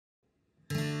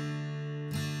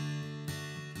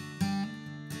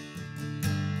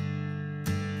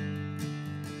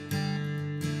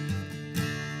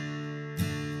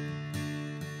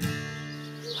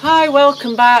Hi,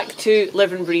 welcome back to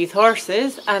Live and Breathe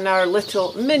Horses and our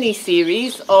little mini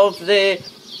series of the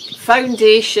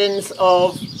foundations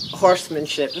of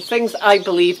horsemanship, the things I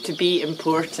believe to be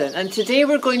important. And today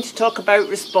we're going to talk about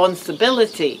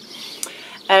responsibility.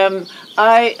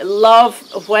 I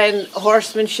love when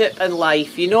horsemanship and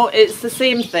life, it's the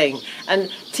same thing.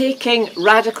 And taking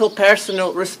radical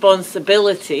personal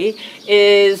responsibility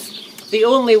is the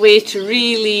only way to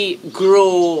really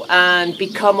grow and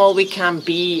become all we can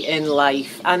be in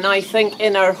life. And I think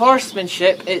in our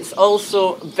horsemanship, it's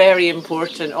also very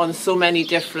important on so many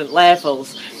different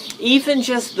levels. Even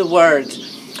just the word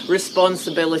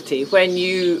responsibility, when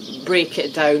you break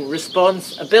it down,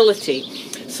 responsibility.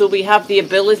 So we have the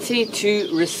ability to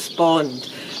respond.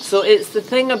 So it's the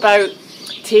thing about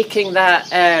taking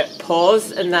that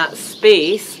pause and that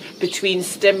space between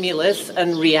stimulus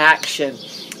and reaction.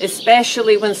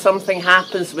 Especially when something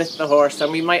happens with the horse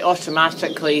and we might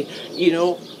automatically,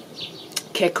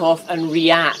 kick off and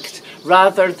react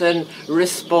rather than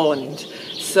respond.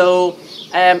 So,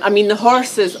 the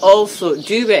horses also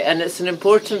do it, and it's an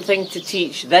important thing to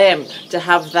teach them to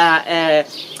have that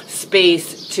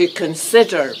space to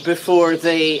consider before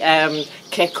they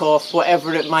kick off,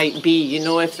 whatever it might be,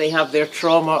 if they have their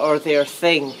trauma or their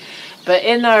thing. But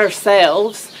in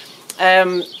ourselves,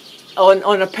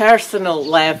 on a personal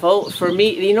level, for me,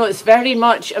 it's very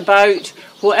much about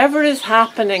whatever is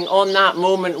happening on that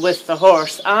moment with the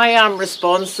horse. I am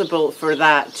responsible for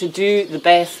that, to do the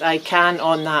best I can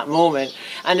on that moment.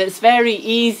 And it's very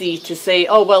easy to say,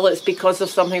 oh, well, it's because of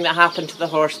something that happened to the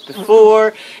horse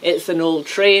before. It's an old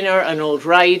trainer, an old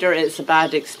rider. It's a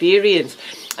bad experience.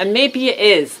 And maybe it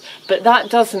is, but that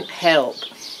doesn't help.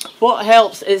 What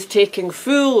helps is taking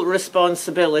full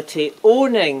responsibility,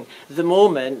 owning the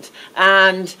moment,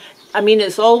 and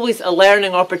it's always a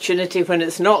learning opportunity when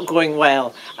it's not going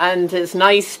well, and it's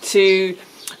nice to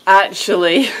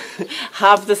actually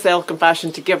have the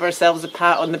self-compassion to give ourselves a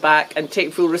pat on the back and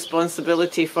take full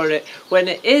responsibility for it when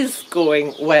it is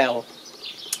going well.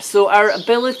 So our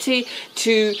ability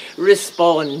to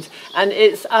respond, and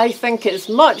I think it's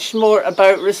much more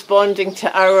about responding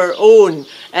to our own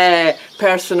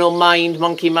personal mind,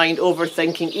 monkey mind,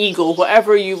 overthinking, ego,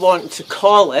 whatever you want to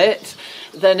call it,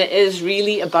 than it is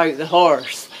really about the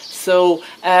horse. So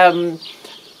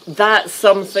that's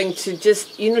something to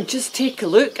just take a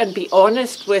look and be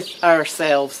honest with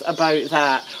ourselves about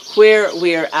that, where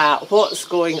we're at, what's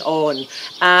going on.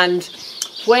 And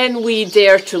when we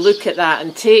dare to look at that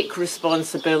and take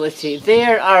responsibility,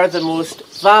 there are the most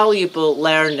valuable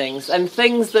learnings and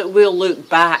things that we'll look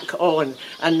back on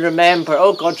and remember,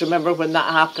 oh God, remember when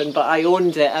that happened, but I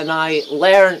owned it and I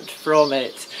learned from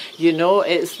it.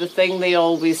 It's the thing they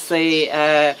always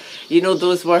say,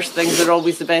 those worst things are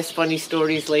always the best funny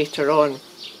stories later on.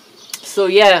 So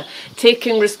yeah,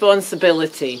 taking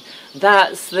responsibility,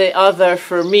 that's the other,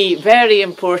 for me, very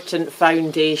important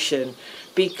foundation.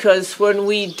 Because when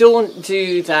we don't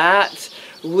do that,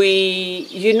 we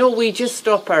just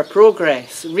stop our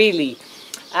progress, really.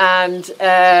 And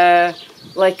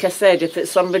like I said, if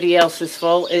it's somebody else's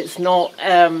fault, it's not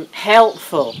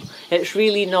helpful. It's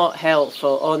really not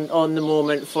helpful on the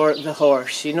moment for the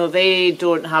horse. They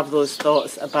don't have those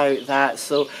thoughts about that.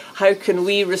 So how can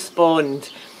we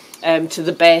respond to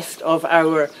the best of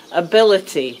our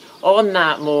ability on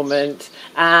that moment,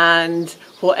 and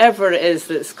whatever it is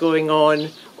that's going on,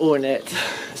 own it.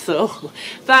 So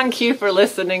thank you for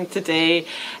listening today.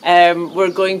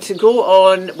 We're going to go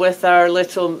on with our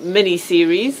little mini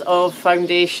series of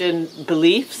foundation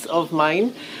beliefs of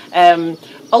mine, a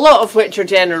lot of which are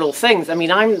general things.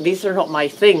 These are not my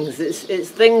things. It's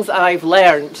things I've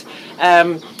learned.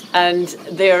 And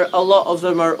a lot of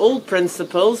them are old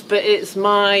principles, but it's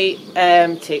my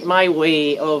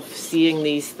way of seeing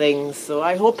these things. So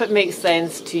I hope it makes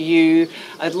sense to you.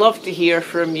 I'd love to hear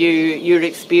from you, your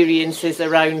experiences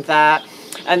around that,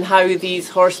 and how these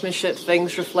horsemanship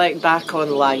things reflect back on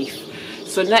life.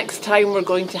 So next time we're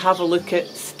going to have a look at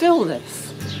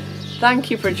stillness.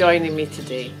 Thank you for joining me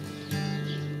today.